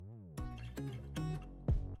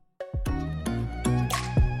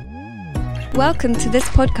Welcome to this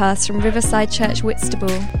podcast from Riverside Church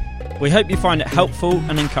Whitstable. We hope you find it helpful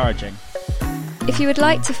and encouraging. If you would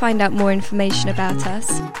like to find out more information about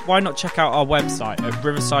us, why not check out our website at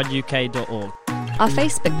riversideuk.org, our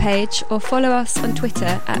Facebook page, or follow us on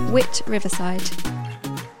Twitter at @WhitRiverside.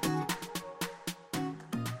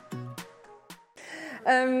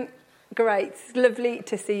 Great. It's lovely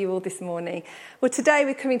to see you all this morning. Well, today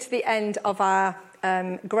we're coming to the end of our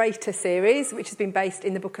Greater series, which has been based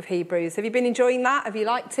in the book of Hebrews. Have you been enjoying that? Have you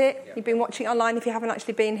liked it? Yeah. You've been watching it online if you haven't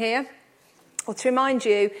actually been here? Well, to remind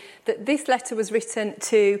you that this letter was written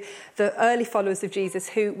to the early followers of Jesus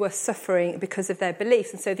who were suffering because of their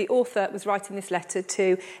beliefs. And so the author was writing this letter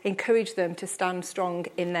to encourage them to stand strong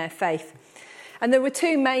in their faith. And there were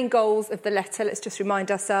two main goals of the letter. Let's just remind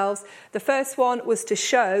ourselves. The first one was to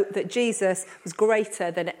show that Jesus was greater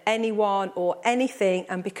than anyone or anything.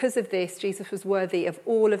 And because of this, Jesus was worthy of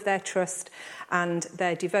all of their trust and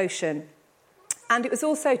their devotion. And it was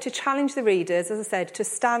also to challenge the readers, as I said, to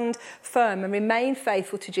stand firm and remain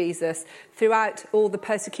faithful to Jesus throughout all the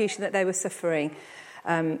persecution that they were suffering.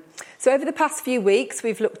 So over the past few weeks,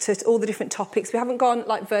 we've looked at all the different topics. We haven't gone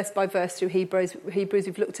like verse by verse through Hebrews.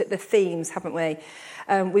 We've looked at the themes, haven't we?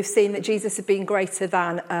 We've seen that Jesus had been greater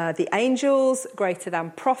than the angels, greater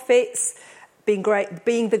than prophets, being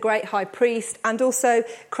the great high priest, and also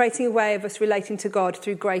creating a way of us relating to God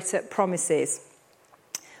through greater promises.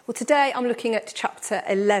 Well, today I'm looking at chapter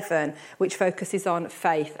 11, which focuses on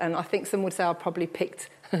faith. And I think some would say I probably picked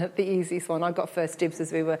the easiest one. I got first dibs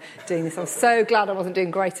as we were doing this. I'm so glad I wasn't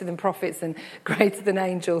doing greater than prophets and greater than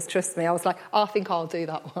angels. Trust me. I was like, I think I'll do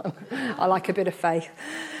that one. I like a bit of faith.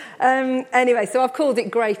 Anyway, so I've called it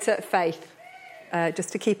Greater Faith,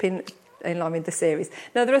 just to keep in line with the series.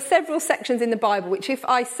 Now, there are several sections in the Bible which, if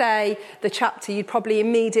I say the chapter, you'd probably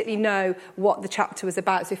immediately know what the chapter was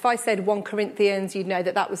about. So if I said 1 Corinthians, you'd know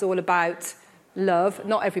that that was all about love.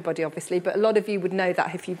 Not everybody, obviously, but a lot of you would know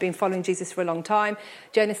that if you've been following Jesus for a long time.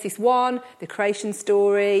 Genesis 1, the creation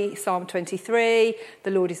story, Psalm 23,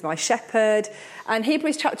 the Lord is my shepherd. And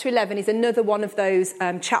Hebrews chapter 11 is another one of those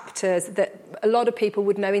chapters that a lot of people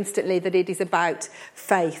would know instantly that it is about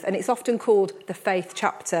faith. And it's often called the faith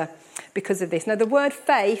chapter because of this. Now, the word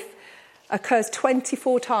faith occurs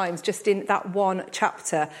 24 times just in that one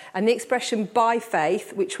chapter. And the expression by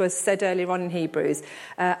faith, which was said earlier on in Hebrews,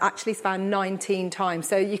 actually is found 19 times.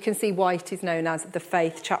 So you can see why it is known as the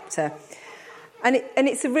faith chapter. And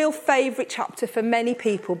it's a real favourite chapter for many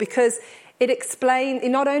people because it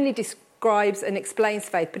not only describes and explains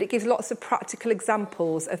faith, but it gives lots of practical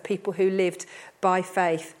examples of people who lived by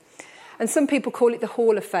faith. And some people call it the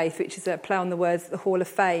Hall of Faith, which is a play on the words, the Hall of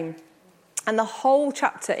Fame. And the whole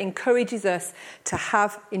chapter encourages us to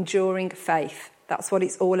have enduring faith. That's what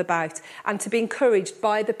it's all about. And to be encouraged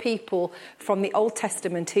by the people from the Old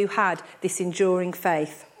Testament who had this enduring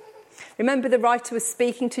faith. Remember, the writer was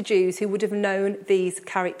speaking to Jews who would have known these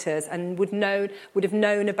characters and would have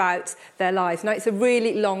known about their lives. Now, it's a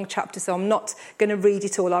really long chapter, so I'm not going to read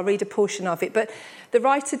it all. I'll read a portion of it. But the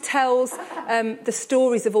writer tells the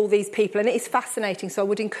stories of all these people, and it is fascinating. So I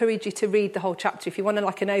would encourage you to read the whole chapter. If you want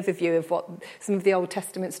like an overview of what some of the Old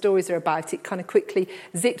Testament stories are about, it kind of quickly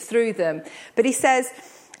zips through them. But he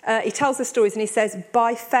tells the stories, and he says,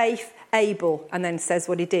 by faith, Abel, and then says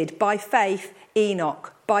what he did. By faith,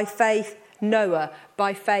 Enoch. By faith, Noah.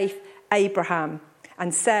 By faith, Abraham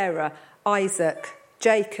and Sarah, Isaac,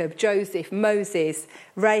 Jacob, Joseph, Moses,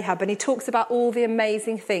 Rahab. And he talks about all the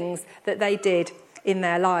amazing things that they did in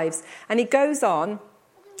their lives. And he goes on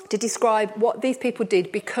to describe what these people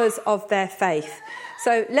did because of their faith.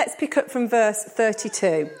 So let's pick up from verse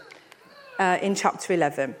 32 in chapter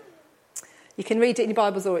 11. You can read it in your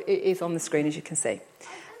Bibles, or it is on the screen, as you can see.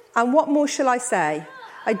 And what more shall I say?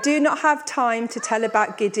 I do not have time to tell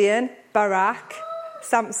about Gideon, Barak,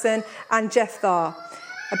 Samson and Jephthah,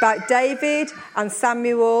 about David and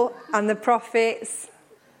Samuel and the prophets,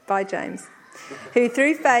 by James, who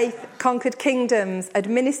through faith conquered kingdoms,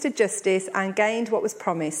 administered justice and gained what was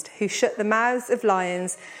promised, who shut the mouths of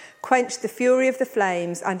lions, quenched the fury of the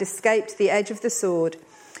flames and escaped the edge of the sword,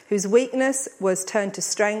 whose weakness was turned to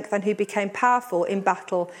strength and who became powerful in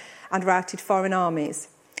battle and routed foreign armies.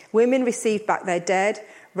 Women received back their dead,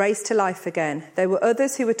 raised to life again. There were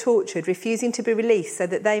others who were tortured, refusing to be released so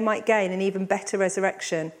that they might gain an even better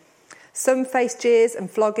resurrection. Some faced jeers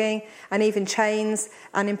and flogging and even chains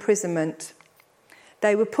and imprisonment.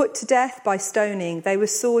 They were put to death by stoning. They were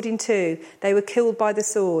sawed in two. They were killed by the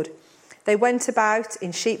sword. They went about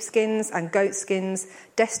in sheepskins and goatskins,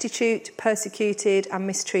 destitute, persecuted and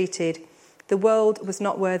mistreated. The world was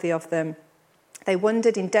not worthy of them. They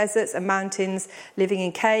wandered in deserts and mountains, living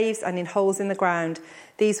in caves and in holes in the ground.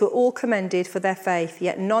 These were all commended for their faith,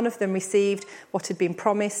 yet none of them received what had been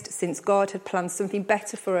promised, since God had planned something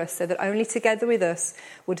better for us, so that only together with us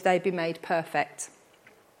would they be made perfect.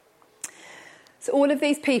 So all of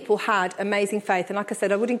these people had amazing faith. And like I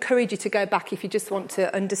said, I would encourage you to go back if you just want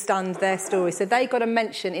to understand their story. So they got a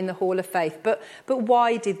mention in the Hall of Faith. But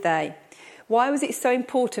why did they? Why was it so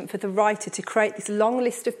important for the writer to create this long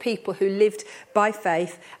list of people who lived by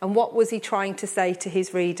faith? And what was he trying to say to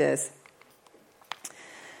his readers?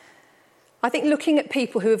 I think looking at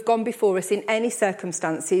people who have gone before us in any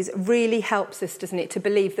circumstances really helps us, doesn't it, to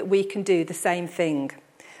believe that we can do the same thing.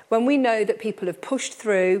 When we know that people have pushed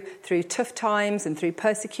through tough times and through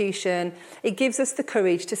persecution, it gives us the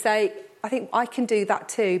courage to say, I think I can do that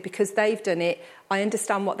too, because they've done it. I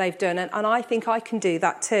understand what they've done, and I think I can do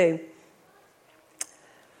that too.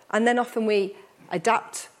 And then often we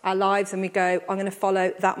adapt our lives and we go, I'm going to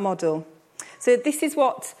follow that model. So this is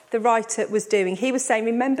what the writer was doing. He was saying,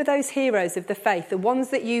 remember those heroes of the faith, the ones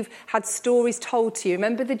that you've had stories told to you.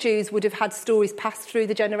 Remember the Jews would have had stories passed through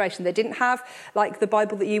the generation. They didn't have like the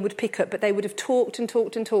Bible that you would pick up, but they would have talked and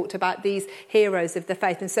talked and talked about these heroes of the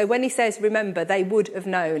faith. And so when he says remember, they would have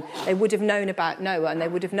known. They would have known about Noah and they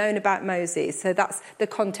would have known about Moses. So that's the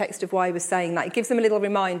context of why he was saying that. He gives them a little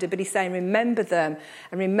reminder, but he's saying remember them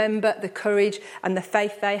and remember the courage and the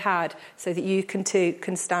faith they had, so that you too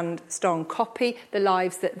can stand strong. Copy the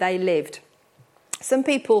lives that they lived. Some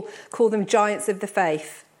people call them giants of the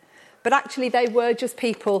faith, but actually they were just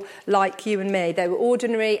people like you and me. They were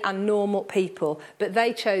ordinary and normal people, but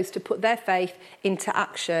they chose to put their faith into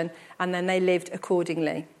action, and then they lived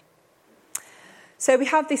accordingly. So we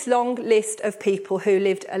have this long list of people who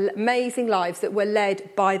lived amazing lives that were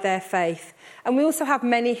led by their faith. And we also have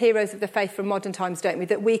many heroes of the faith from modern times, don't we,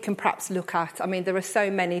 that we can perhaps look at. I mean, there are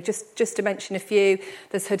so many. Just to mention a few,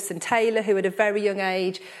 there's Hudson Taylor, who at a very young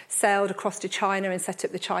age sailed across to China and set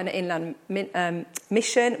up the China Inland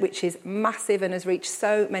Mission, which is massive and has reached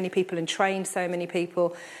so many people and trained so many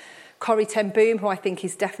people. Corrie ten Boom, who I think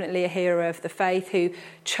is definitely a hero of the faith, who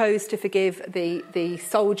chose to forgive the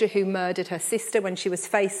soldier who murdered her sister when she was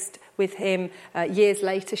faced with him years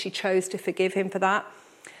later. She chose to forgive him for that.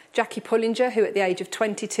 Jackie Pullinger, who at the age of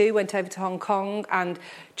 22 went over to Hong Kong and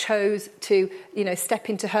chose to, step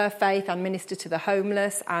into her faith and minister to the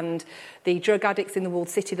homeless and the drug addicts in the walled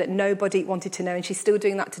city that nobody wanted to know, and she's still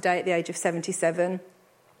doing that today at the age of 77.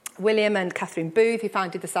 William and Catherine Booth, who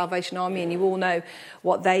founded the Salvation Army, and you all know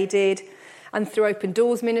what they did. And through Open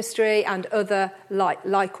Doors Ministry and other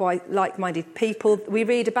like-minded people, we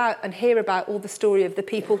read about and hear about all the story of the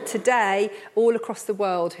people today all across the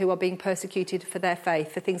world who are being persecuted for their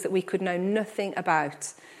faith, for things that we could know nothing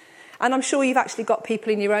about. And I'm sure you've actually got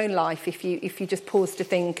people in your own life, if you just pause to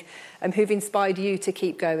think, who've inspired you to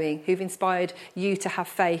keep going, who've inspired you to have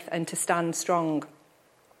faith and to stand strong.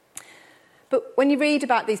 But when you read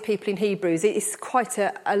about these people in Hebrews, it's quite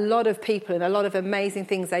a lot of people and a lot of amazing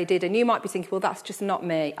things they did. And you might be thinking, well, that's just not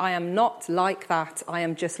me. I am not like that. I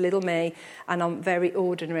am just little me, and I'm very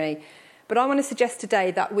ordinary. But I want to suggest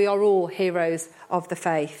today that we are all heroes of the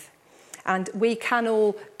faith. And we can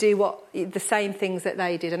all do the same things that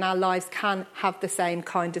they did, and our lives can have the same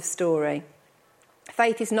kind of story.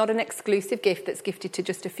 Faith is not an exclusive gift that's gifted to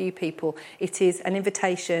just a few people. It is an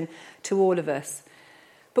invitation to all of us.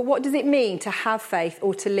 But what does it mean to have faith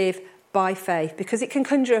or to live by faith? Because it can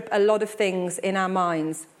conjure up a lot of things in our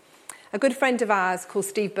minds. A good friend of ours called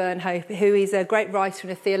Steve Burnhope, who is a great writer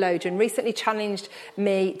and a theologian, recently challenged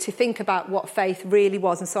me to think about what faith really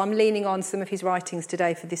was. And so I'm leaning on some of his writings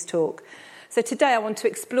today for this talk. So today I want to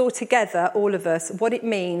explore together, all of us, what it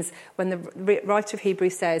means when the writer of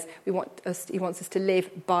Hebrews says he wants us to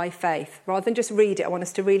live by faith. Rather than just read it, I want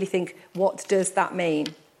us to really think, what does that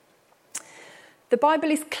mean? The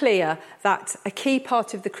Bible is clear that a key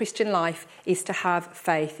part of the Christian life is to have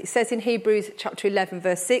faith. It says in Hebrews chapter 11,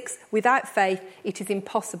 verse 6, without faith, it is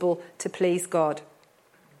impossible to please God.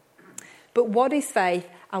 But what is faith,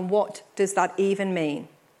 and what does that even mean?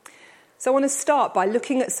 So I want to start by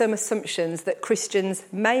looking at some assumptions that Christians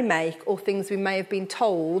may make, or things we may have been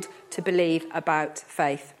told to believe about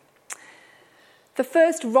faith. The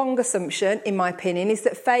first wrong assumption, in my opinion, is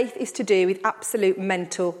that faith is to do with absolute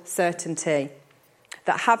mental certainty.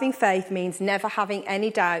 That having faith means never having any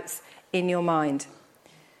doubts in your mind.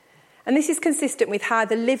 And this is consistent with how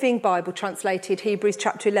the Living Bible translated Hebrews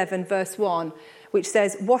chapter 11, verse 1, which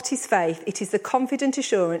says, what is faith? It is the confident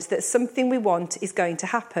assurance that something we want is going to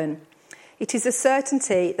happen. It is a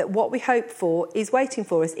certainty that what we hope for is waiting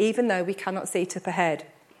for us, even though we cannot see it up ahead.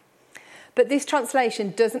 But this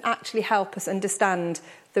translation doesn't actually help us understand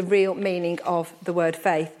the real meaning of the word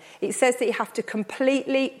faith. It says that you have to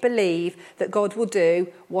completely believe that God will do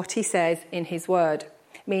what he says in his word.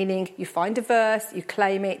 Meaning you find a verse, you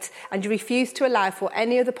claim it, and you refuse to allow for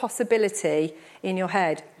any other possibility in your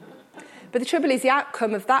head. But the trouble is, the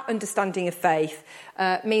outcome of that understanding of faith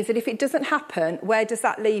means that if it doesn't happen, where does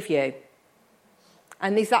that leave you?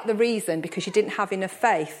 And is that the reason? Because you didn't have enough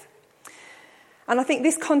faith. And I think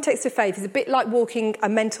this context of faith is a bit like walking a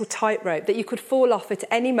mental tightrope that you could fall off at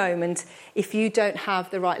any moment if you don't have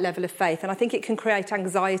the right level of faith. And I think it can create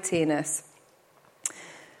anxiety in us.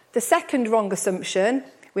 The second wrong assumption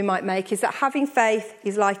we might make is that having faith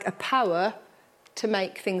is like a power to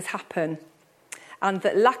make things happen, and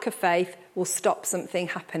that lack of faith will stop something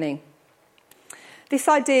happening. This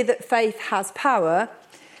idea that faith has power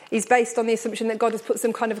is based on the assumption that God has put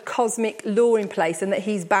some kind of cosmic law in place and that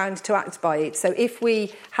he's bound to act by it. So if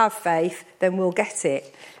we have faith, then we'll get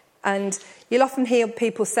it. And you'll often hear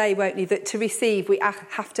people say, won't you, that to receive we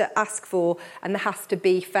have to ask for, and there has to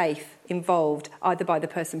be faith involved, either by the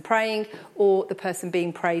person praying or the person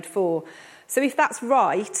being prayed for. So if that's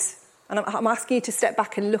right, and I'm asking you to step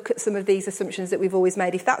back and look at some of these assumptions that we've always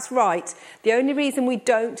made. If that's right, the only reason we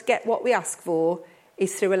don't get what we ask for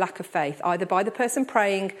is through a lack of faith, either by the person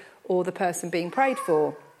praying or the person being prayed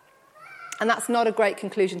for. And that's not a great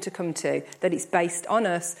conclusion to come to, that it's based on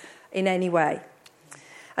us in any way.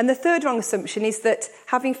 And the third wrong assumption is that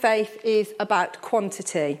having faith is about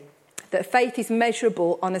quantity, that faith is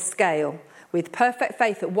measurable on a scale, with perfect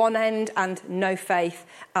faith at one end and no faith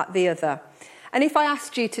at the other. And if I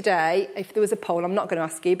asked you today, if there was a poll, I'm not going to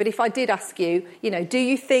ask you, but if I did ask you, do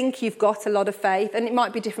you think you've got a lot of faith? And it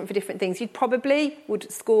might be different for different things. You probably would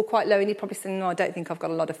score quite low and you'd probably say, no, I don't think I've got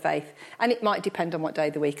a lot of faith. And it might depend on what day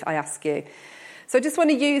of the week I ask you. So I just want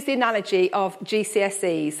to use the analogy of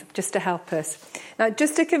GCSEs just to help us. Now,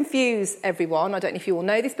 just to confuse everyone, I don't know if you all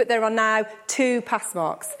know this, but there are now 2 pass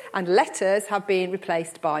marks and letters have been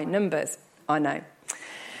replaced by numbers. I know.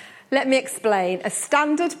 Let me explain. A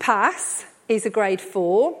standard pass is a grade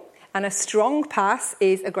 4 and a strong pass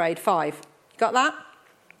is a grade 5. Got that?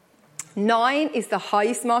 9 is the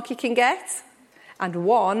highest mark you can get and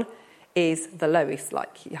 1 is the lowest,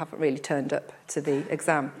 like you haven't really turned up to the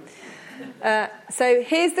exam. So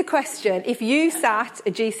here's the question. If you sat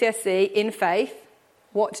a GCSE in faith,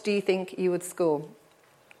 what do you think you would score?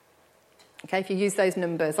 Okay, if you use those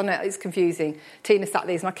numbers. I know it's confusing. Tina sat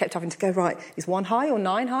these and I kept having to go, right, is 1 high or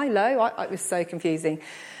 9 high, low? It was so confusing.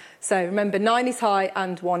 So remember, 9 is high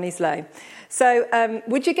and 1 is low. So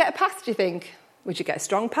would you get a pass, do you think? Would you get a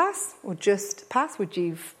strong pass or just pass? Would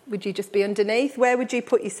you just be underneath? Where would you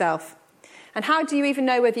put yourself? And how do you even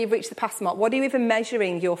know whether you've reached the pass mark? What are you even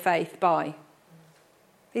measuring your faith by?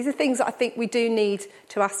 These are things that I think we do need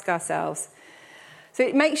to ask ourselves. So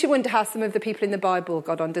it makes you wonder how some of the people in the Bible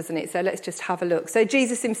got on, doesn't it? So let's just have a look. So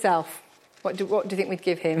Jesus himself, what do you think we'd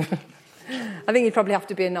give him? I think he'd probably have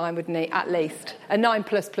to be a 9, wouldn't he? At least. A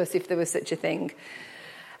 9++ if there was such a thing.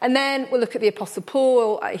 And then we'll look at the Apostle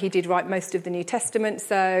Paul. He did write most of the New Testament.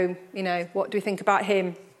 So, what do we think about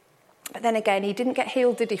him? But then again, he didn't get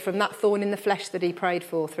healed, did he, from that thorn in the flesh that he prayed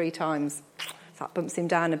for 3 times. That bumps him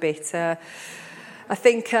down a bit. I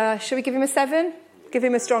think, should we give him a 7? Give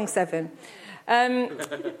him a strong 7.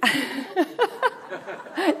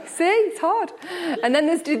 See, it's hard. And then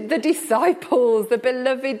there's the disciples, the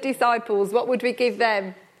beloved disciples. What would we give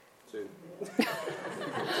them? 2.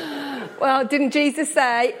 Well, didn't Jesus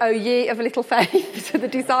say, "Oh, ye of little faith," to the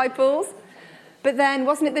disciples? But then,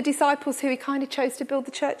 wasn't it the disciples who he kind of chose to build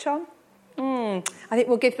the church on? I think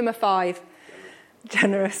we'll give them a 5.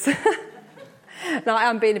 Generous. Now, I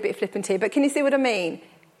am being a bit flippant here, but can you see what I mean?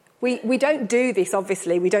 We don't do this,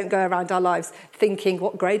 obviously. We don't go around our lives thinking,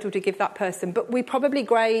 what grade would we give that person? But we probably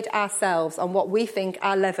grade ourselves on what we think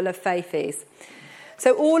our level of faith is.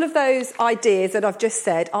 So all of those ideas that I've just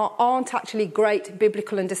said aren't actually great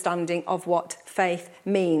biblical understanding of what faith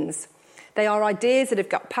means. They are ideas that have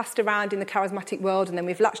got passed around in the charismatic world and then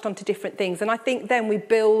we've latched onto different things. And I think then we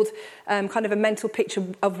build kind of a mental picture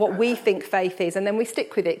of what we think faith is and then we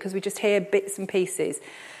stick with it because we just hear bits and pieces.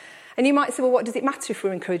 And you might say, well, what does it matter if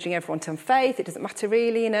we're encouraging everyone to have faith? It doesn't matter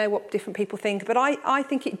really, what different people think. But I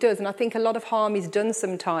think it does. And I think a lot of harm is done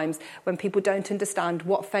sometimes when people don't understand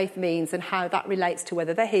what faith means and how that relates to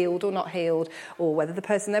whether they're healed or not healed, or whether the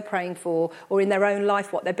person they're praying for, or in their own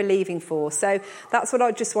life, what they're believing for. So that's what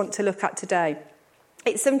I just want to look at today.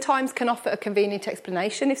 It sometimes can offer a convenient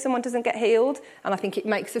explanation if someone doesn't get healed, and I think it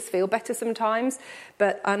makes us feel better sometimes.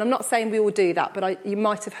 And I'm not saying we all do that, but you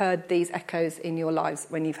might have heard these echoes in your lives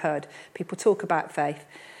when you've heard people talk about faith.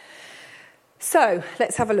 So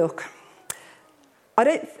let's have a look.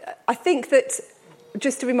 I think that,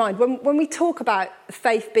 just to remind, when we talk about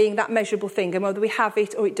faith being that measurable thing and whether we have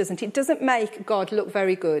it or it doesn't make God look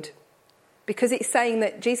very good. Because it's saying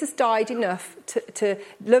that Jesus died enough,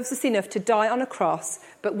 loves us enough to die on a cross,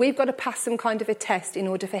 but we've got to pass some kind of a test in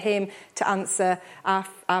order for him to answer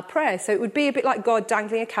our prayer. So it would be a bit like God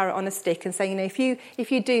dangling a carrot on a stick and saying, if you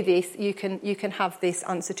do this, you can have this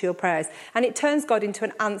answer to your prayers. And it turns God into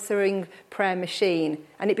an answering prayer machine,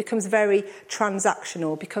 and it becomes very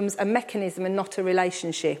transactional, becomes a mechanism and not a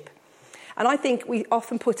relationship. And I think we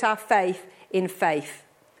often put our faith in faith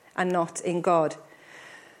and not in God.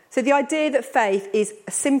 So the idea that faith is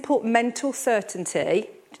a simple mental certainty,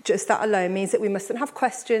 just that alone means that we mustn't have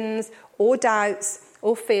questions or doubts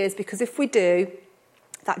or fears, because if we do,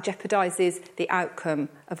 that jeopardises the outcome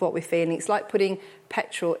of what we're feeling. It's like putting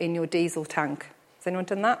petrol in your diesel tank. Has anyone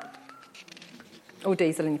done that? Or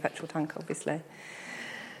diesel in your petrol tank, obviously.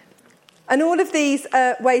 And all of these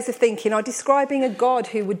ways of thinking are describing a God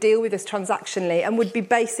who would deal with us transactionally and would be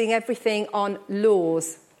basing everything on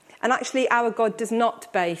laws. And actually, our God does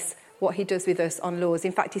not base what he does with us on laws.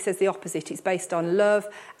 In fact, he says the opposite. It's based on love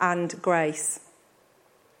and grace.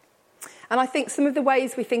 And I think some of the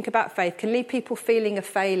ways we think about faith can leave people feeling a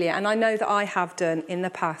failure. And I know that I have done in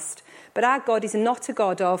the past. But our God is not a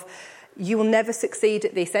God of, you will never succeed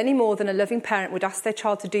at this, any more than a loving parent would ask their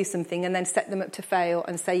child to do something and then set them up to fail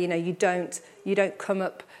and say, you don't come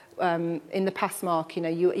up in the pass mark.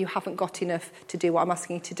 You haven't got enough to do what I'm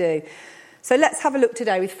asking you to do. So let's have a look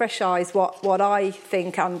today with fresh eyes what I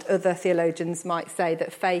think and other theologians might say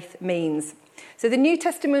that faith means. So the New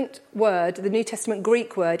Testament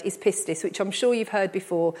Greek word is pistis, which I'm sure you've heard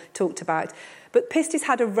before talked about. But pistis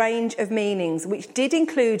had a range of meanings, which did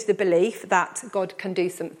include the belief that God can do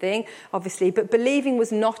something, obviously, but believing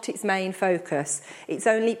was not its main focus. It's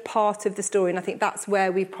only part of the story, and I think that's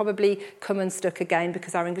where we've probably come unstuck again,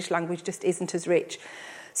 because our English language just isn't as rich.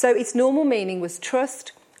 So its normal meaning was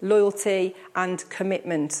trust, loyalty and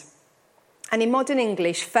commitment. And in modern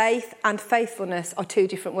English, faith and faithfulness are two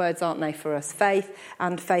different words, aren't they, for us? Faith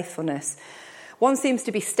and faithfulness. One seems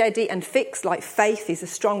to be steady and fixed, like faith is a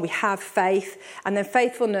strong, we have faith. And then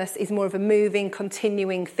faithfulness is more of a moving,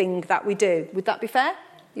 continuing thing that we do. Would that be fair?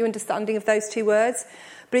 Your understanding of those two words?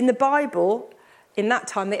 But in the Bible, in that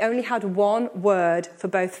time, they only had one word for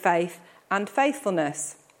both faith and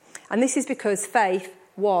faithfulness. And this is because faith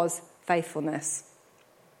was faithfulness.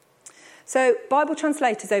 So Bible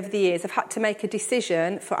translators over the years have had to make a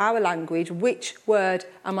decision for our language, which word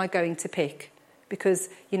am I going to pick? Because,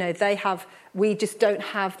 we just don't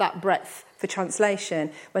have that breadth for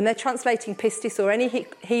translation. When they're translating pistis or any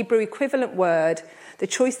Hebrew equivalent word, the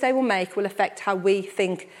choice they will make will affect how we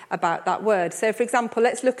think about that word. So, for example,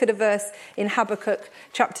 let's look at a verse in Habakkuk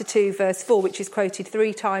chapter 2, verse 4, which is quoted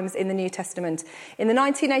 3 times in the New Testament. In the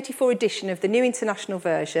 1984 edition of the New International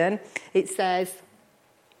Version, it says,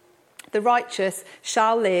 "The righteous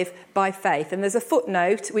shall live by faith." And there's a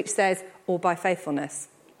footnote which says, "or by faithfulness."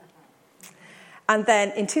 And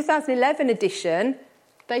then in 2011 edition,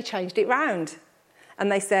 they changed it round.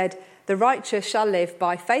 And they said, "The righteous shall live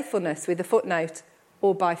by faithfulness," with a footnote,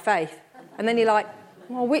 "or by faith." And then you're like,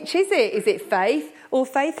 well, which is it? Is it faith or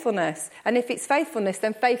faithfulness? And if it's faithfulness,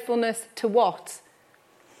 then faithfulness to what?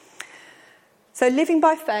 So living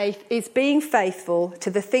by faith is being faithful to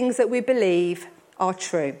the things that we believe are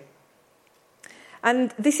true.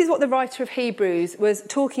 And this is what the writer of Hebrews was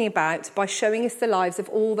talking about by showing us the lives of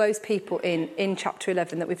all those people in chapter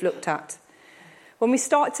 11 that we've looked at. When we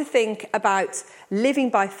start to think about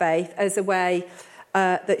living by faith as a way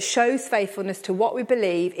that shows faithfulness to what we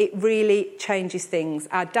believe, it really changes things.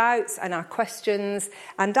 Our doubts and our questions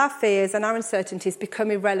and our fears and our uncertainties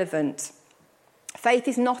become irrelevant. Faith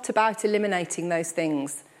is not about eliminating those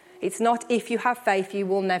things. It's not, if you have faith, you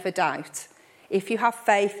will never doubt. If you have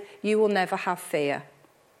faith, you will never have fear.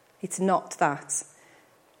 It's not that.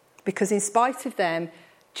 Because in spite of them,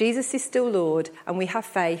 Jesus is still Lord, and we have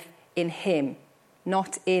faith in him,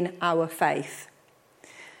 not in our faith.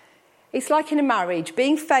 It's like in a marriage.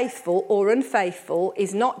 Being faithful or unfaithful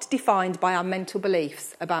is not defined by our mental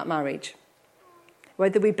beliefs about marriage.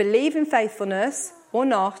 Whether we believe in faithfulness or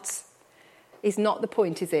not is not the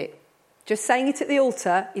point, is it? Just saying it at the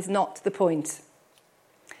altar is not the point.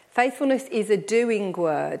 Faithfulness is a doing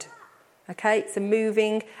word, okay? It's a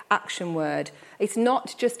moving action word. It's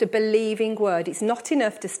not just a believing word. It's not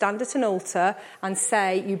enough to stand at an altar and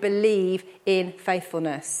say you believe in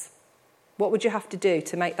faithfulness. What would you have to do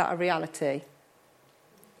to make that a reality?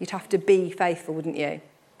 You'd have to be faithful, wouldn't you?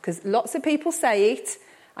 Because lots of people say it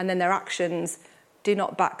and then their actions do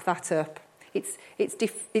not back that up.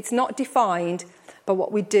 It's not defined by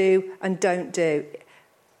what we do and don't do.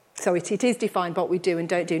 So it is defined by what we do and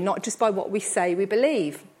don't do, not just by what we say we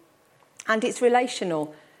believe. And it's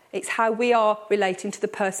relational. It's how we are relating to the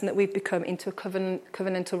person that we've become into a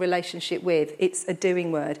covenantal relationship with. It's a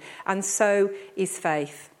doing word. And so is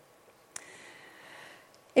faith.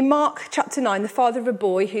 In Mark chapter 9, the father of a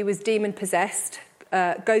boy who was demon-possessed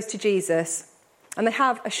goes to Jesus, and they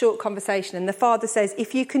have a short conversation. And the father says,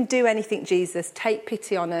 "If you can do anything, Jesus, take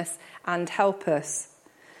pity on us and help us."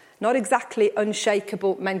 Not exactly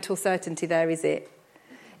unshakable mental certainty there, is it?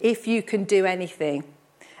 If you can do anything.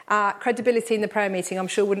 Our credibility in the prayer meeting, I'm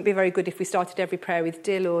sure, wouldn't be very good if we started every prayer with,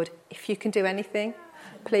 "Dear Lord, if you can do anything,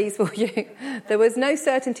 please will you?" There was no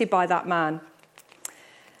certainty by that man.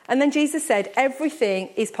 And then Jesus said, "Everything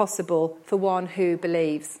is possible for one who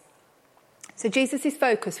believes." So Jesus'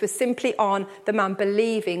 focus was simply on the man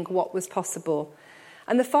believing what was possible.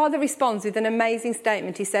 And the father responds with an amazing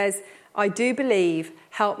statement. He says, "I do believe,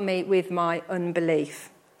 help me with my unbelief."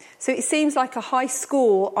 So it seems like a high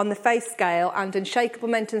score on the faith scale and unshakable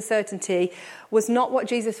mental certainty was not what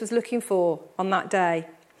Jesus was looking for on that day.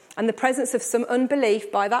 And the presence of some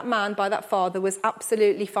unbelief by that man, by that father, was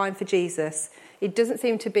absolutely fine for Jesus. It doesn't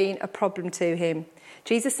seem to be a problem to him.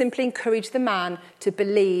 Jesus simply encouraged the man to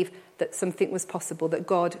believe that something was possible, that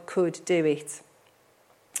God could do it.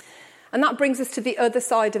 And that brings us to the other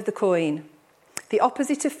side of the coin. The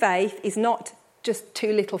opposite of faith is not just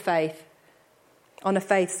too little faith on a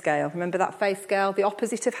faith scale. Remember that faith scale? The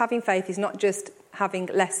opposite of having faith is not just having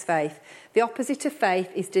less faith. The opposite of faith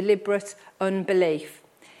is deliberate unbelief.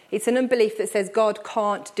 It's an unbelief that says God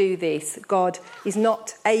can't do this. God is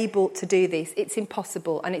not able to do this. It's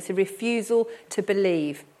impossible. And it's a refusal to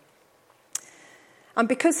believe. And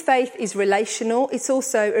because faith is relational, it's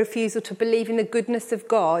also a refusal to believe in the goodness of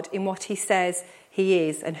God in what he says he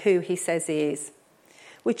is and who he says he is.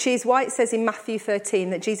 Which is why it says in Matthew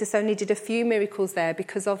 13 that Jesus only did a few miracles there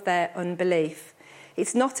because of their unbelief.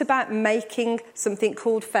 It's not about making something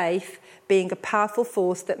called faith being a powerful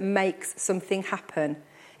force that makes something happen.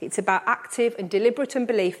 It's about active and deliberate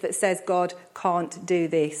unbelief that says God can't do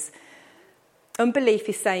this. Unbelief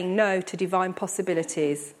is saying no to divine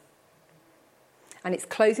possibilities. And it's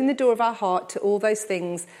closing the door of our heart to all those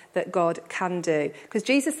things that God can do. Because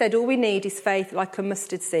Jesus said all we need is faith like a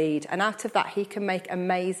mustard seed. And out of that, he can make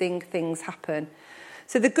amazing things happen.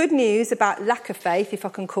 So the good news about lack of faith, if I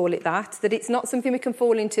can call it that it's not something we can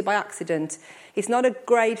fall into by accident. It's not a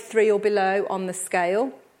grade 3 or below on the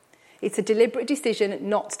scale. It's a deliberate decision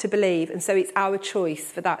not to believe. And so it's our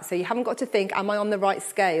choice for that. So you haven't got to think, am I on the right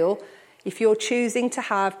scale? If you're choosing to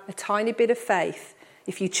have a tiny bit of faith,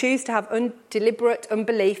 if you choose to have deliberate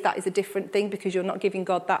unbelief, that is a different thing because you're not giving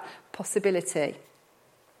God that possibility.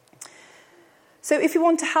 So if you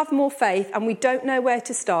want to have more faith and we don't know where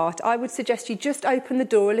to start, I would suggest you just open the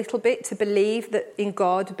door a little bit to believe that in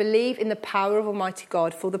God, believe in the power of Almighty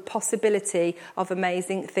God for the possibility of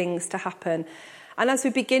amazing things to happen. And as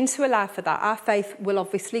we begin to allow for that, our faith will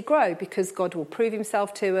obviously grow because God will prove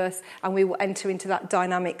himself to us and we will enter into that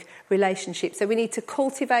dynamic relationship. So we need to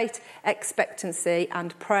cultivate expectancy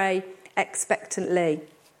and pray expectantly.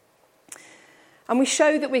 And we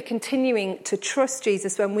show that we're continuing to trust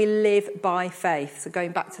Jesus when we live by faith. So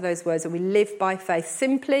going back to those words, and we live by faith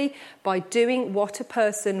simply by doing what a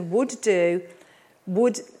person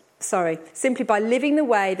simply by living the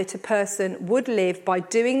way that a person would live, by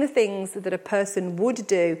doing the things that a person would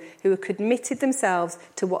do who have committed themselves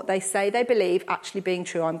to what they say they believe actually being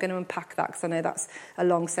true. I'm going to unpack that because I know that's a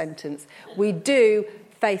long sentence. We do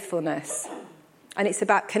faithfulness. And it's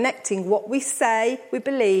about connecting what we say we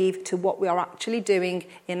believe to what we are actually doing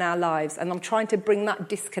in our lives. And I'm trying to bring that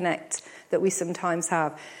disconnect that we sometimes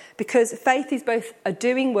have. Because faith is both a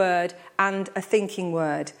doing word and a thinking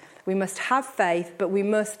word. We must have faith, but we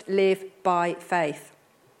must live by faith.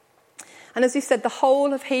 And as we've said, the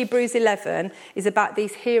whole of Hebrews 11 is about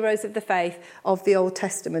these heroes of the faith of the Old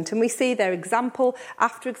Testament. And we see their example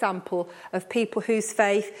after example of people whose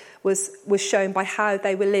faith was shown by how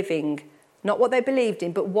they were living. Not what they believed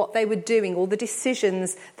in, but what they were doing, all the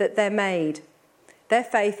decisions that they made. Their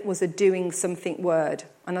faith was a doing something word.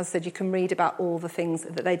 And as I said, you can read about all the things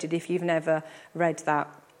that they did if you've never read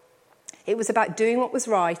that. It was about doing what was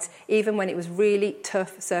right, even when it was really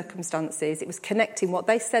tough circumstances. It was connecting what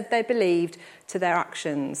they said they believed to their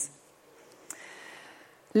actions.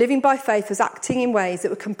 Living by faith was acting in ways that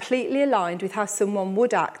were completely aligned with how someone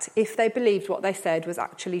would act if they believed what they said was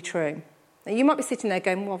actually true. Now, you might be sitting there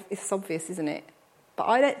going, well, it's obvious, isn't it? But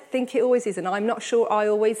I don't think it always is, and I'm not sure I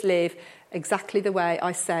always live exactly the way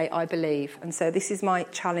I say I believe. And so this is my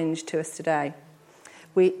challenge to us today.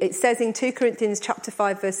 It says in 2 Corinthians chapter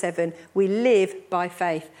 5, verse 7, we live by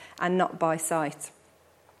faith and not by sight.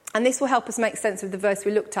 And this will help us make sense of the verse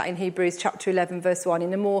we looked at in Hebrews chapter 11, verse 1,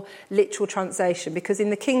 in a more literal translation. Because in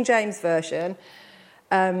the King James Version,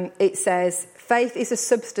 it says, faith is a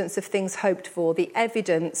substance of things hoped for, the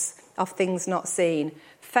evidence of things not seen.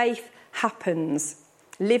 Faith happens.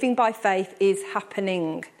 Living by faith is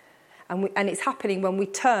happening. And it's happening when we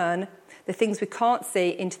turn the things we can't see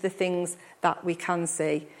into the things that we can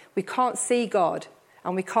see. We can't see God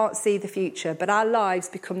and we can't see the future, but our lives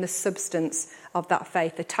become the substance of that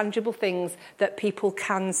faith, the tangible things that people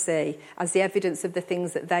can see as the evidence of the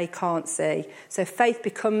things that they can't see. So faith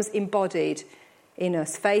becomes embodied in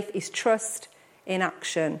us. Faith is trust in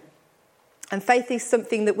action. And faith is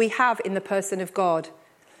something that we have in the person of God.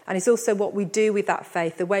 And it's also what we do with that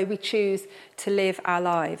faith, the way we choose to live our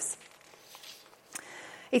lives.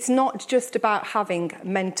 It's not just about having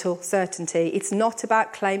mental certainty. It's not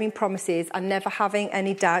about claiming promises and never having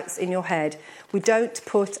any doubts in your head. We don't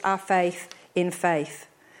put our faith in faith.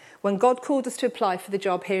 When God called us to apply for the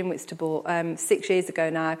job here in Whitstable 6 years ago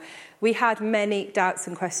now, we had many doubts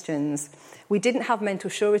and questions. We didn't have mental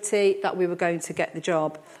surety that we were going to get the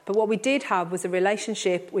job. But what we did have was a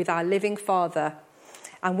relationship with our living Father.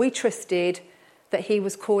 And we trusted that he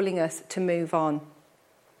was calling us to move on.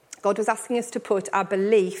 God was asking us to put our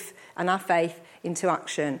belief and our faith into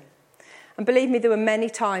action. And believe me, there were many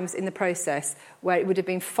times in the process where it would have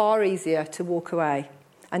been far easier to walk away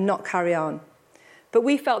and not carry on. But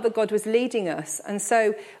we felt that God was leading us. And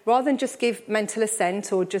so rather than just give mental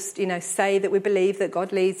assent or just, say that we believe that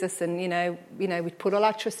God leads us and, we put all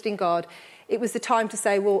our trust in God, it was the time to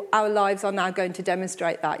say, well, our lives are now going to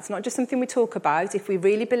demonstrate that. It's not just something we talk about. If we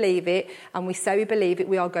really believe it and we say we believe it,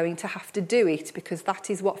 we are going to have to do it, because that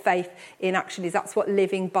is what faith in action is. That's what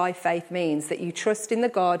living by faith means, that you trust in the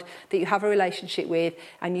God that you have a relationship with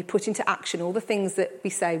and you put into action all the things that we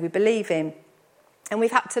say we believe in. And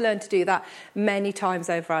we've had to learn to do that many times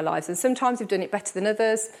over our lives. And sometimes we've done it better than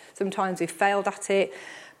others. Sometimes we've failed at it.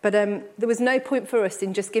 But there was no point for us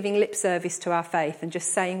in just giving lip service to our faith and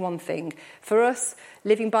just saying one thing. For us,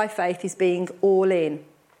 living by faith is being all in.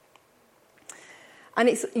 And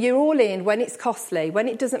you're all in when it's costly, when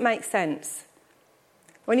it doesn't make sense,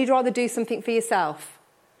 when you'd rather do something for yourself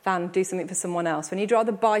than do something for someone else, when you'd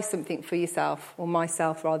rather buy something for yourself or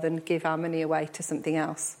myself rather than give our money away to something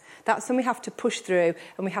else. That's when we have to push through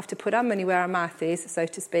and we have to put our money where our mouth is, so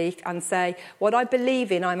to speak, and say, what I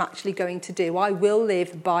believe in, I'm actually going to do. I will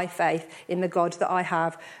live by faith in the God that I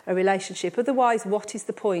have a relationship. Otherwise, what is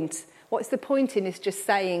the point? What's the point in is just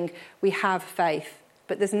saying we have faith,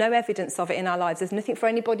 but there's no evidence of it in our lives. There's nothing for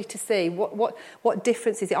anybody to see. What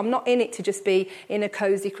difference is it? I'm not in it to just be in a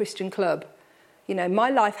cosy Christian club.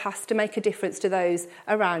 My life has to make a difference to those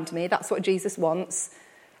around me. That's what Jesus wants.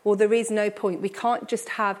 Well, there is no point. We can't just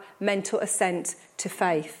have mental assent to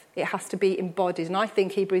faith. It has to be embodied. And I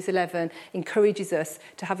think Hebrews 11 encourages us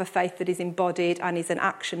to have a faith that is embodied and is an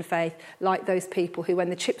action faith, like those people who, when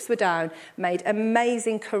the chips were down, made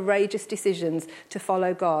amazing, courageous decisions to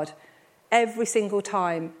follow God. Every single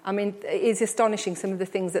time. I mean, it is astonishing some of the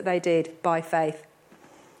things that they did by faith.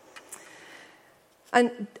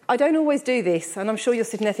 And I don't always do this, and I'm sure you're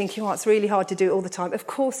sitting there thinking, it's really hard to do it all the time. Of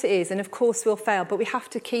course it is, and of course we'll fail, but we have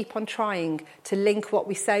to keep on trying to link what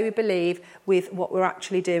we say we believe with what we're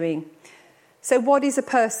actually doing. So what is a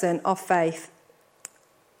person of faith?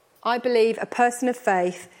 I believe a person of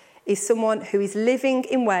faith is someone who is living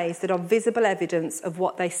in ways that are visible evidence of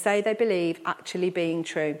what they say they believe actually being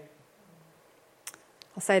true.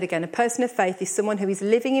 I'll say it again. A person of faith is someone who is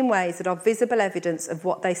living in ways that are visible evidence of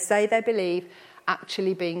what they say they believe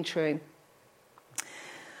actually being true.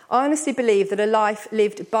 I honestly believe that a life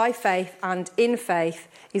lived by faith and in faith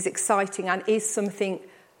is exciting and is something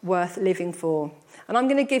worth living for. And I'm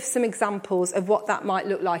going to give some examples of what that might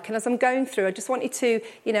look like. And as I'm going through, I just want you to,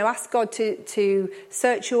 ask God to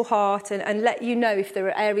search your heart and let you know if there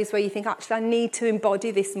are areas where you think, actually, I need to embody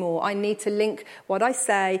this more. I need to link what I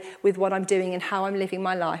say with what I'm doing and how I'm living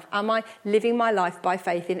my life. Am I living my life by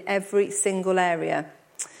faith in every single area?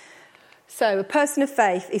 So a person of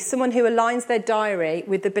faith is someone who aligns their diary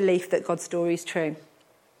with the belief that God's story is true.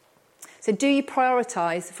 So do you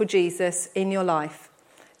prioritise for Jesus in your life?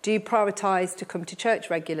 Do you prioritise to come to church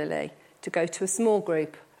regularly, to go to a small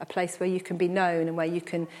group, a place where you can be known and where you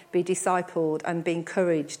can be discipled and be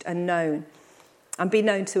encouraged and known, and be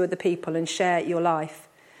known to other people and share your life?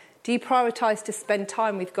 Do you prioritise to spend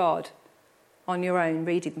time with God on your own,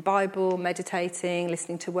 reading the Bible, meditating,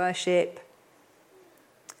 listening to worship?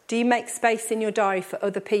 Do you make space in your diary for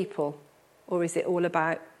other people, or is it all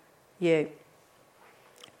about you?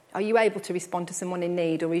 Are you able to respond to someone in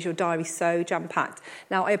need, or is your diary so jam-packed?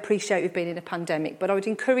 Now, I appreciate we've been in a pandemic, but I would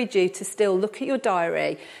encourage you to still look at your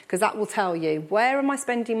diary, because that will tell you, where am I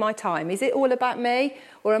spending my time? Is it all about me,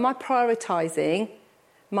 or am I prioritising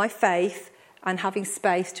my faith and having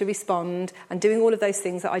space to respond and doing all of those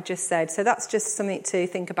things that I just said? So that's just something to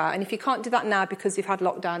think about. And if you can't do that now because you've had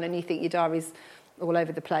lockdown and you think your diary's all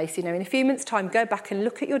over the place, in a few months' time, go back and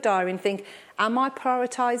look at your diary and think, am I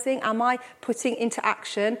prioritising? Am I putting into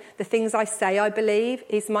action the things I say I believe?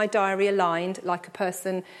 Is my diary aligned like a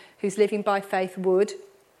person who's living by faith would?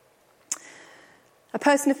 A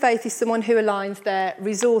person of faith is someone who aligns their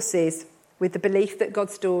resources with the belief that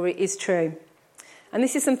God's story is true. And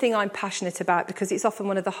this is something I'm passionate about, because it's often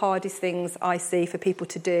one of the hardest things I see for people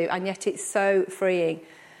to do, and yet it's so freeing.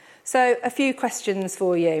 So a few questions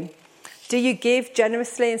for you. Do you give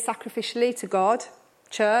generously and sacrificially to God,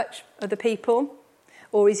 church, other people?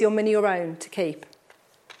 Or is your money your own to keep?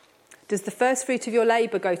 Does the first fruit of your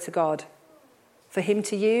labour go to God for him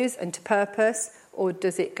to use and to purpose, or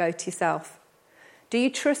does it go to yourself? Do you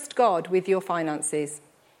trust God with your finances,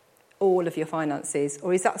 all of your finances?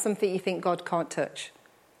 Or is that something you think God can't touch?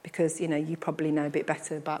 Because, you probably know a bit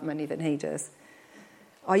better about money than he does.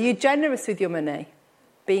 Are you generous with your money?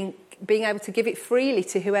 Being able to give it freely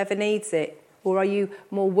to whoever needs it? Or are you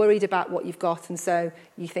more worried about what you've got, and so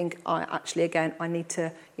you think, I need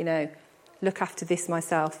to, look after this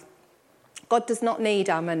myself? God does not need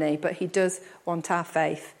our money, but he does want our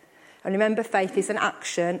faith. And remember, faith is an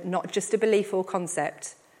action, not just a belief or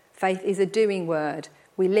concept. Faith is a doing word.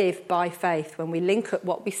 We live by faith when we link up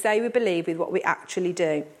what we say we believe with what we actually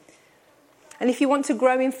do. And if you want to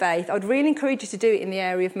grow in faith, I would really encourage you to do it in the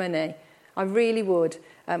area of money. I really would.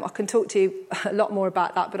 I can talk to you a lot more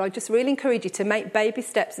about that, but I just really encourage you to make baby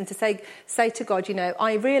steps and to say to God,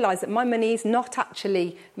 I realise that my money is not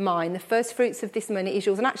actually mine. The first fruits of this money is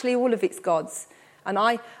yours, and actually all of it's God's. And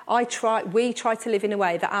we try to live in a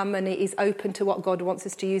way that our money is open to what God wants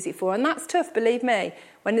us to use it for. And that's tough, believe me.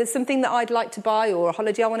 When there's something that I'd like to buy or a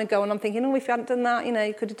holiday I want to go on, I'm thinking, if you hadn't done that,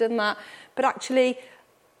 you could have done that. But actually,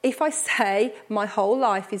 if I say my whole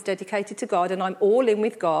life is dedicated to God and I'm all in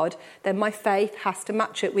with God, then my faith has to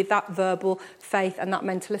match it with that verbal faith and that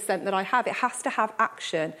mental assent that I have. It has to have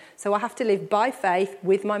action. So I have to live by faith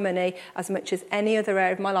with my money as much as any other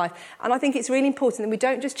area of my life. And I think it's really important that we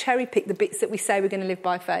don't just cherry pick the bits that we say we're going to live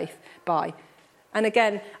by faith by. And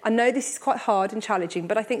again, I know this is quite hard and challenging,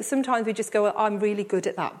 but I think sometimes we just go, well, I'm really good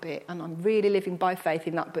at that bit and I'm really living by faith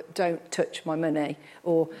in that, but don't touch my money.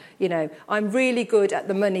 Or, I'm really good at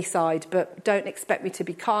the money side, but don't expect me to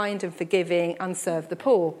be kind and forgiving and serve the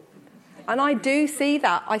poor. And I do see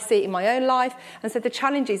that. I see it in my own life. And so the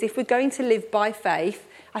challenge is, if we're going to live by faith,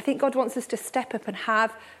 I think God wants us to step up and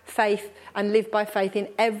have faith and live by faith in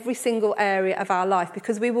every single area of our life,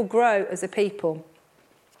 because we will grow as a people.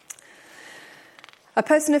 A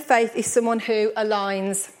person of faith is someone who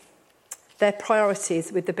aligns their priorities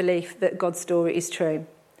with the belief that God's story is true.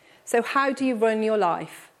 So how do you run your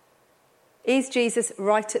life? Is Jesus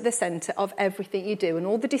right at the centre of everything you do and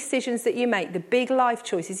all the decisions that you make, the big life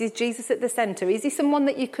choices? Is Jesus at the centre? Is he someone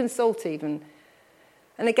that you consult even?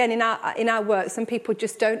 And again, in our work, some people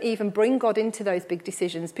just don't even bring God into those big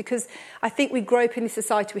decisions, because I think we grow up in this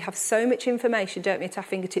society, we have so much information, don't we, at our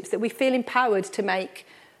fingertips, that we feel empowered to make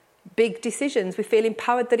big decisions. We feel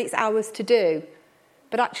empowered that it's ours to do.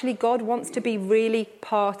 But actually, God wants to be really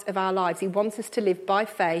part of our lives. He wants us to live by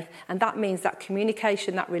faith, and that means that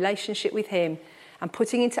communication, that relationship with him, and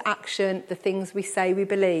putting into action the things we say we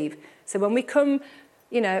believe. So when we come,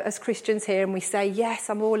 as Christians here, and we say, yes,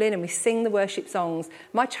 I'm all in, and we sing the worship songs,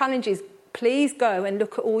 my challenge is, please go and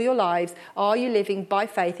look at all your lives. Are you living by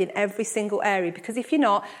faith in every single area? Because if you're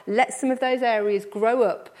not, let some of those areas grow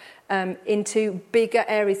up into bigger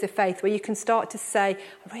areas of faith, where you can start to say,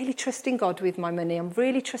 I'm really trusting God with my money. I'm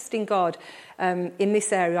really trusting God in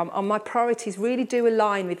this area. My priorities really do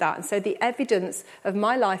align with that. And so the evidence of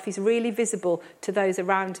my life is really visible to those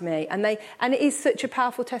around me. And it is such a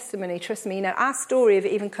powerful testimony, trust me. Our story of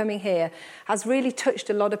even coming here has really touched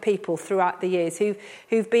a lot of people throughout the years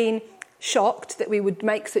who've been shocked that we would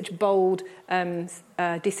make such bold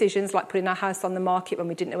decisions, like putting our house on the market when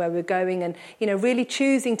we didn't know where we were going, and really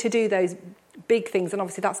choosing to do those big things. And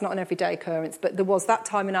obviously that's not an everyday occurrence, but there was that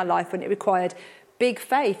time in our life when it required big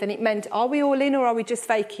faith, and it meant, are we all in or are we just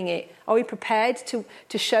faking it? Are we prepared to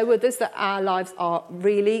show others that our lives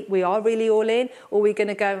we are really all in? Or are we going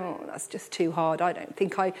to go, oh, that's just too hard, I don't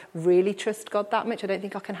think I really trust God that much, I don't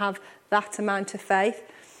think I can have that amount of faith?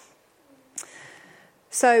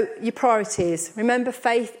 So your priorities. Remember,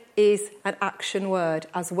 faith is an action word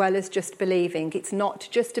as well as just believing. It's not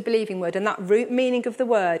just a believing word. And that root meaning of the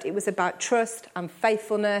word, it was about trust and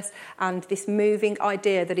faithfulness and this moving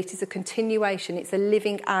idea that it is a continuation, it's a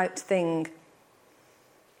living out thing.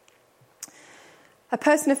 A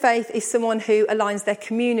person of faith is someone who aligns their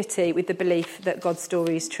community with the belief that God's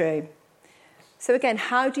story is true. So again,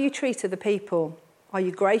 how do you treat other people? Are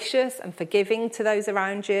you gracious and forgiving to those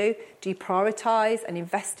around you? Do you prioritise and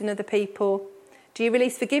invest in other people? Do you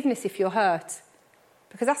release forgiveness if you're hurt?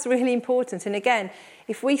 Because that's really important. And again,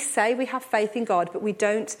 if we say we have faith in God, but we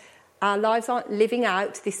don't, our lives aren't living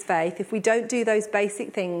out this faith, if we don't do those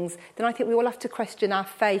basic things, then I think we all have to question our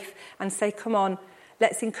faith and say, come on,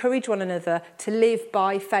 let's encourage one another to live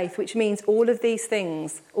by faith, which means all of these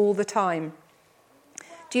things all the time.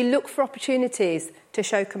 Do you look for opportunities to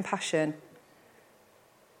show compassion?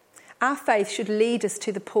 Our faith should lead us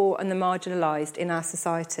to the poor and the marginalised in our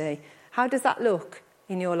society. How does that look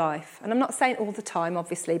in your life? And I'm not saying all the time,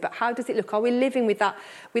 obviously, but how does it look? Are we living with that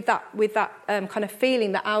kind of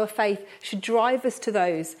feeling that our faith should drive us to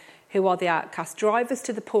those who are the outcast, drive us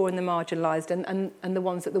to the poor and the marginalised and the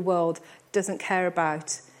ones that the world doesn't care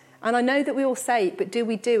about? And I know that we all say it, but do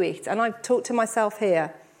we do it? And I've talked to myself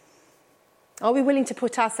here. Are we willing to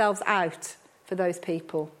put ourselves out for those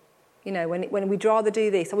people? You know, when we'd rather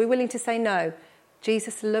do this, are we willing to say, no,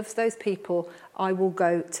 Jesus loves those people, I will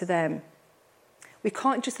go to them. We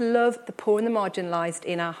can't just love the poor and the marginalised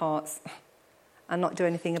in our hearts and not do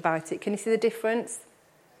anything about it. Can you see the difference?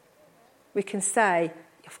 We can say,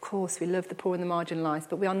 of course, we love the poor and the marginalised,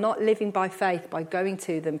 but we are not living by faith, by going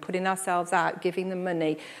to them, putting ourselves out, giving them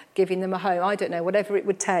money, giving them a home, I don't know, whatever it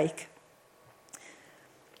would take.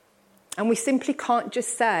 And we simply can't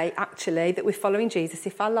just say, actually, that we're following Jesus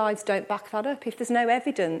if our lives don't back that up, if there's no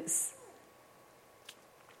evidence.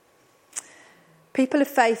 People of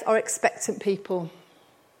faith are expectant people.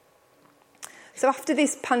 So after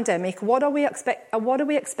this pandemic, what are we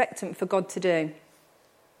expectant for God to do?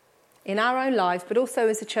 In our own lives, but also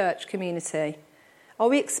as a church community. Are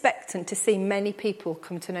we expectant to see many people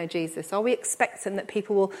come to know Jesus? Are we expectant that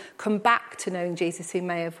people will come back to knowing Jesus who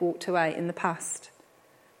may have walked away in the past?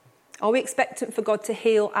 Are we expectant for God to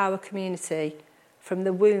heal our community from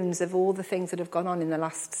the wounds of all the things that have gone on in the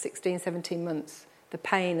last 16, 17 months? The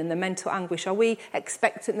pain and the mental anguish. Are we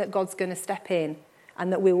expectant that God's going to step in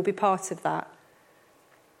and that we will be part of that?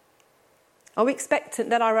 Are we expectant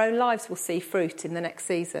that our own lives will see fruit in the next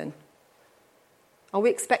season? Are we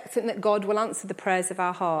expectant that God will answer the prayers of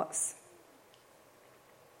our hearts?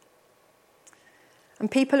 And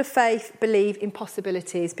people of faith believe in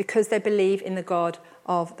possibilities because they believe in the God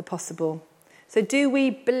of the possible. So do we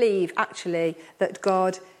believe actually that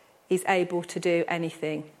God is able to do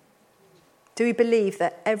anything? Do we believe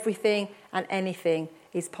that everything and anything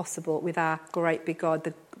is possible with our great big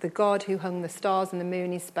God, the God who hung the stars and the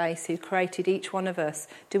moon in space, who created each one of us?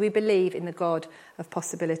 Do we believe in the God of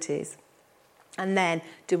possibilities? And then,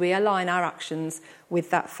 do we align our actions with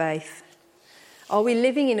that faith? Are we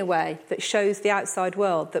living in a way that shows the outside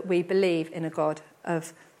world that we believe in a God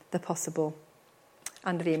of the possible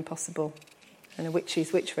and the impossible? And which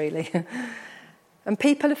is which, really? And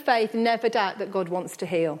people of faith never doubt that God wants to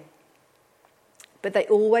heal. But they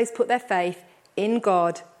always put their faith in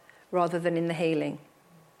God rather than in the healing.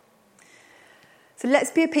 So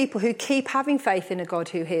let's be a people who keep having faith in a God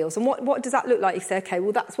who heals. And what does that look like? You say, okay,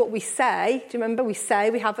 well, that's what we say. Do you remember? We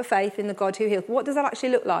say we have a faith in the God who heals. What does that actually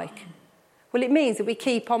look like? Well, it means that we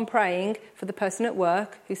keep on praying for the person at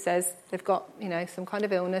work who says they've got, some kind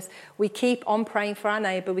of illness. We keep on praying for our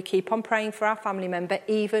neighbour. We keep on praying for our family member,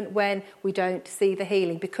 even when we don't see the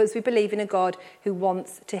healing, because we believe in a God who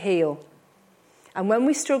wants to heal. And when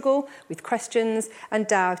we struggle with questions and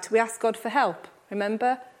doubt, we ask God for help.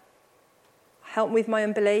 Remember? Help with my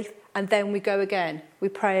unbelief. And then we go again. We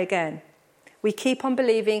pray again. We keep on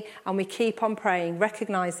believing and we keep on praying,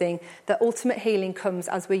 recognising that ultimate healing comes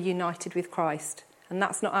as we're united with Christ. And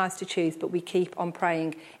that's not ours to choose, but we keep on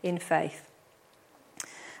praying in faith.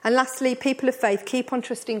 And lastly, people of faith keep on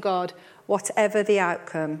trusting God, whatever the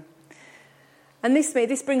outcome. And this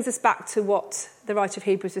brings us back to what the writer of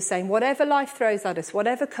Hebrews was saying. Whatever life throws at us,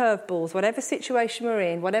 whatever curveballs, whatever situation we're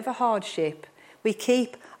in, whatever hardship, we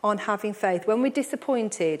keep on having faith. When we're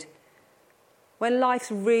disappointed, when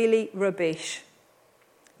life's really rubbish,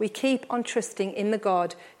 we keep on trusting in the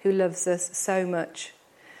God who loves us so much.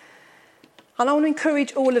 And I want to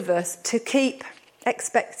encourage all of us to keep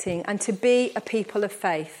expecting and to be a people of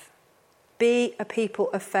faith. Be a people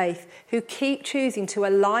of faith who keep choosing to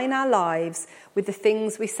align our lives with the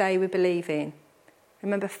things we say we believe in.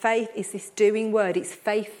 Remember, faith is this doing word. It's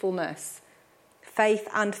faithfulness. Faith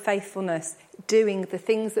and faithfulness. doing the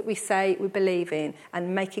things that we say we believe in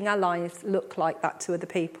and making our lives look like that to other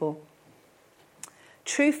people.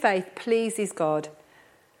 True faith pleases God.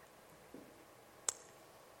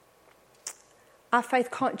 Our faith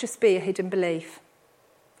can't just be a hidden belief.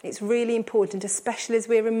 It's really important, especially as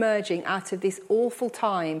we're emerging out of this awful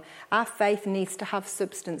time. Our faith needs to have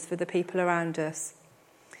substance for the people around us.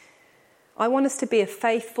 I want us to be a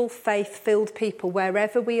faithful, faith-filled people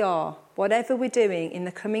wherever we are, whatever we're doing in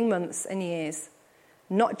the coming months and years.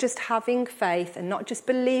 Not just having faith and not just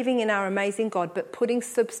believing in our amazing God, but putting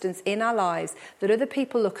substance in our lives that other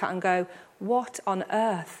people look at and go, what on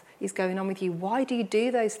earth is going on with you? Why do you do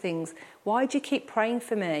those things? Why do you keep praying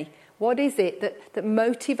for me? What is it that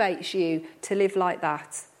motivates you to live like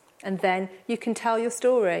that? And then you can tell your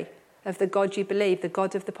story of the God you believe, the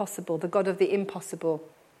God of the possible, the God of the impossible.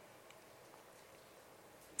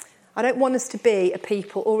 I don't want us to be a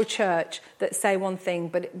people or a church that say one thing,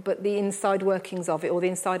 but the inside workings of it or the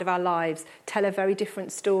inside of our lives tell a very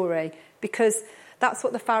different story, because that's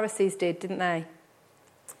what the Pharisees did, didn't they?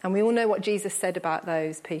 And we all know what Jesus said about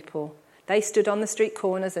those people. They stood on the street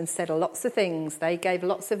corners and said lots of things. They gave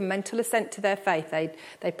lots of mental assent to their faith.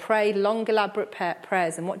 They prayed long, elaborate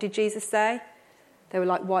prayers. And what did Jesus say? They were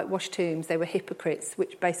like whitewashed tombs. They were hypocrites,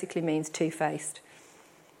 which basically means two-faced.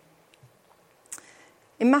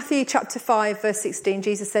 In Matthew chapter 5, verse 16,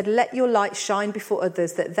 Jesus said, "Let your light shine before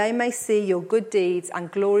others, that they may see your good deeds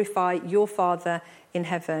and glorify your Father in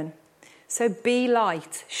heaven." So be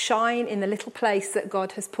light. Shine in the little place that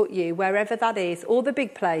God has put you, wherever that is, or the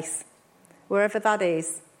big place, wherever that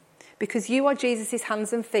is. Because you are Jesus'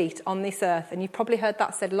 hands and feet on this earth. And you've probably heard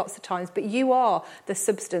that said lots of times, but you are the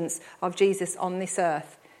substance of Jesus on this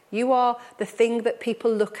earth. You are the thing that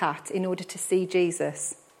people look at in order to see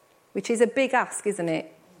Jesus. Which is a big ask, isn't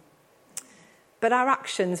it? But our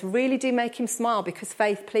actions really do make him smile because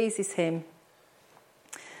faith pleases him.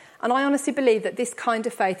 And I honestly believe that this kind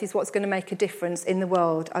of faith is what's going to make a difference in the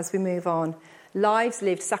world as we move on. Lives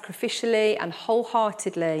lived sacrificially and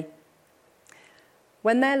wholeheartedly.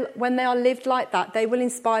 When they are lived like that, they will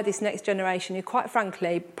inspire this next generation who, quite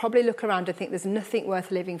frankly, probably look around and think there's nothing worth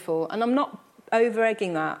living for. And I'm not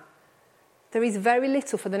over-egging that. There is very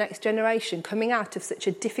little for the next generation coming out of such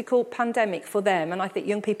a difficult pandemic for them. And I think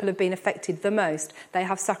young people have been affected the most. They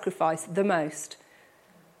have sacrificed the most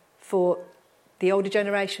for the older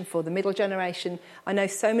generation, for the middle generation. I know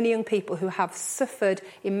so many young people who have suffered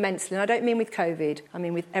immensely. And I don't mean with COVID. I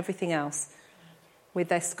mean with everything else. With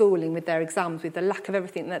their schooling, with their exams, with the lack of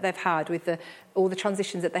everything that they've had, with all the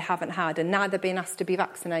transitions that they haven't had. And now they're being asked to be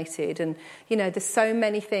vaccinated. And, there's so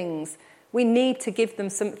many things. We need to give them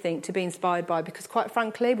something to be inspired by, because quite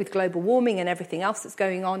frankly, with global warming and everything else that's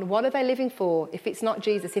going on, what are they living for if it's not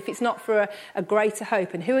Jesus, if it's not for a greater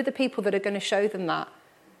hope? And who are the people that are going to show them that?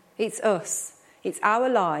 It's us. It's our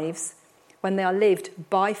lives when they are lived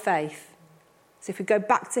by faith. So if we go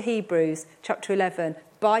back to Hebrews chapter 11,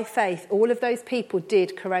 by faith, all of those people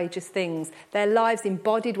did courageous things. Their lives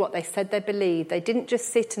embodied what they said they believed. They didn't just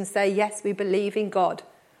sit and say, yes, we believe in God.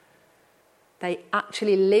 They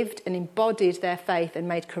actually lived and embodied their faith and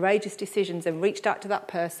made courageous decisions and reached out to that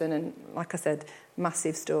person. And like I said,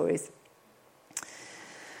 massive stories.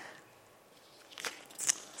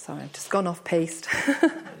 Sorry, I've just gone off-piste.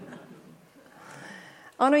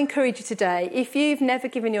 I want to encourage you today, if you've never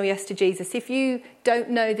given your yes to Jesus, if you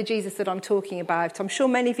don't know the Jesus that I'm talking about, I'm sure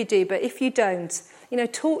many of you do, but if you don't,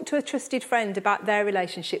 talk to a trusted friend about their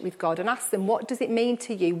relationship with God and ask them, what does it mean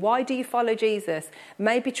to you? Why do you follow Jesus?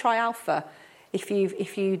 Maybe try Alpha. If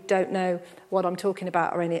you don't know what I'm talking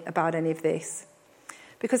about or about any of this.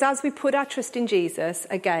 Because as we put our trust in Jesus,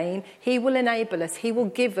 again, he will enable us. He will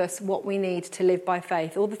give us what we need to live by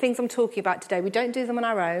faith. All the things I'm talking about today, we don't do them on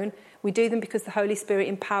our own. We do them because the Holy Spirit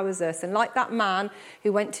empowers us. And like that man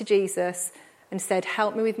who went to Jesus and said,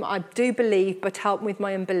 help me I do believe, but help me with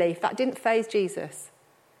my unbelief. That didn't faze Jesus.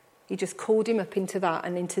 He just called him up into that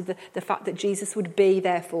and into the fact that Jesus would be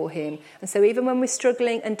there for him. And so even when we're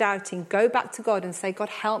struggling and doubting, go back to God and say, God,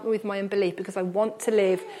 help me with my unbelief, because I want to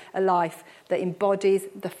live a life that embodies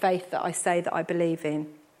the faith that I say that I believe in.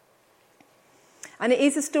 And it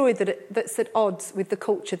is a story that's at odds with the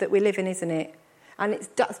culture that we live in, isn't it? And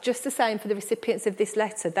that's just the same for the recipients of this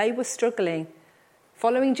letter. They were struggling.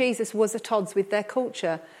 Following Jesus was at odds with their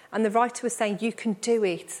culture. And the writer was saying, you can do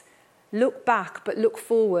it. Look back, but look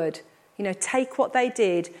forward. Take what they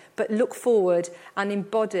did, but look forward and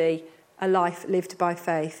embody a life lived by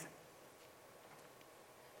faith.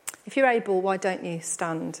 If you're able, why don't you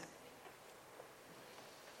stand?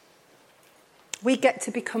 We get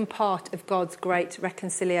to become part of God's great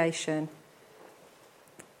reconciliation.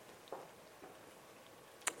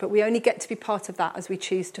 But we only get to be part of that as we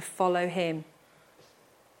choose to follow him.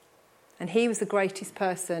 And he was the greatest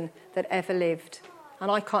person that ever lived. And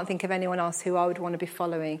I can't think of anyone else who I would want to be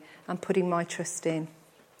following and putting my trust in.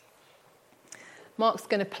 Mark's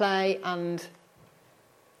going to play, and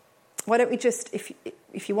why don't we just,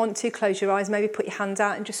 if you want to, close your eyes, maybe put your hand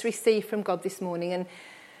out and just receive from God this morning. And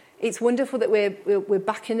it's wonderful that we're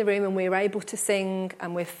back in the room and we're able to sing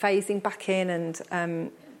and we're phasing back in.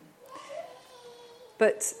 And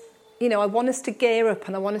but, you know, I want us to gear up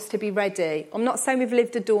and I want us to be ready. I'm not saying we've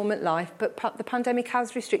lived a dormant life, but the pandemic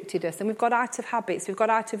has restricted us and we've got out of habits, we've got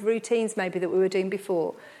out of routines maybe that we were doing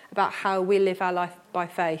before about how we live our life by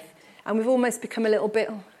faith. And we've almost become a little bit,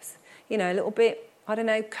 I don't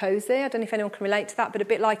know, cosy. I don't know if anyone can relate to that, but a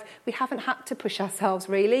bit like we haven't had to push ourselves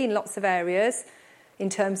really in lots of areas in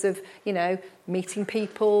terms of, you know, meeting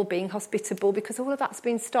people, being hospitable, because all of that's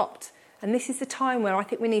been stopped. And this is the time where I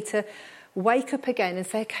think we need to wake up again and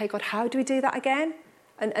say, okay, God, how do we do that again?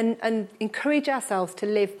 And encourage ourselves to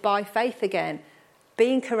live by faith again,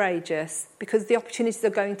 being courageous, because the opportunities are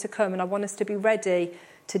going to come and I want us to be ready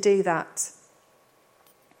to do that.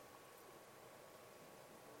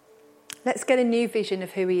 Let's get a new vision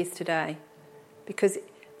of who he is today, because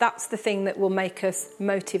that's the thing that will make us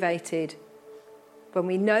motivated. When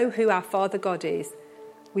we know who our Father God is,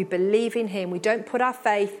 we believe in him. We don't put our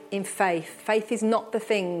faith in faith. Faith is not the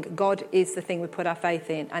thing. God is the thing we put our faith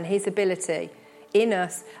in, and his ability in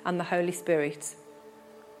us and the Holy Spirit.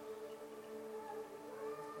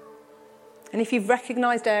 And if you've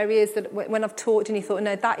recognised areas that when I've talked and you thought,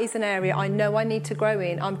 no, that is an area I know I need to grow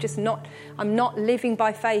in. I'm not living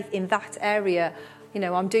by faith in that area. You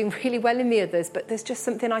know, I'm doing really well in the others, but there's just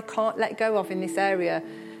something I can't let go of in this area.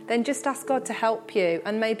 Then just ask God to help you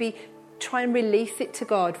and maybe try and release it to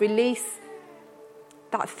God. Release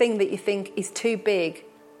that thing that you think is too big.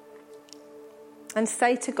 And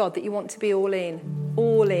say to God that you want to be all in.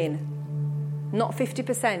 All in. Not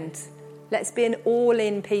 50%. Let's be an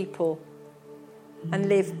all-in people and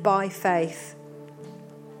live by faith.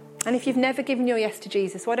 And if you've never given your yes to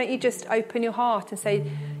Jesus, why don't you just open your heart and say,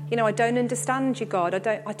 you know, I don't understand you, God.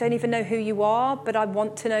 I don't even know who you are, but I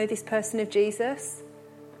want to know this person of Jesus.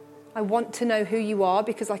 I want to know who you are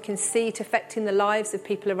because I can see it affecting the lives of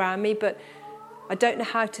people around me, but I don't know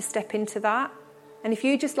how to step into that. And if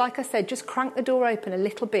you just, like I said, just crank the door open a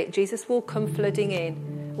little bit, Jesus will come flooding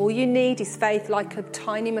in. All you need is faith like a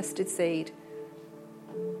tiny mustard seed.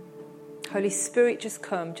 Holy Spirit, just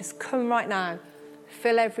come right now.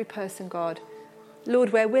 Fill every person, God.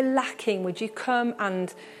 Lord, where we're lacking, would you come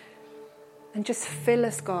and just fill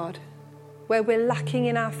us, God? Where we're lacking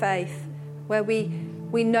in our faith, where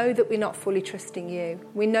we know that we're not fully trusting you.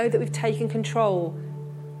 We know that we've taken control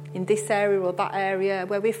in this area or that area,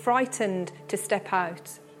 where we're frightened to step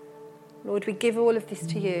out. Lord, we give all of this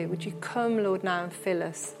to you. Would you come, Lord, now and fill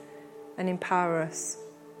us and empower us?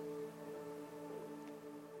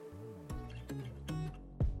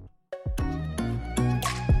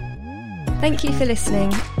 Thank you for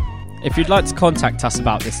listening. If you'd like to contact us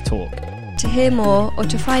about this talk, To hear more or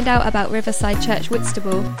to find out about Riverside Church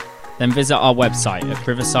Whitstable, then visit our website at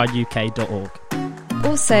riversideuk.org.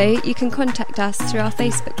 Also, you can contact us through our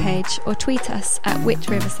Facebook page or tweet us at Whit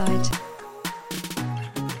Riverside.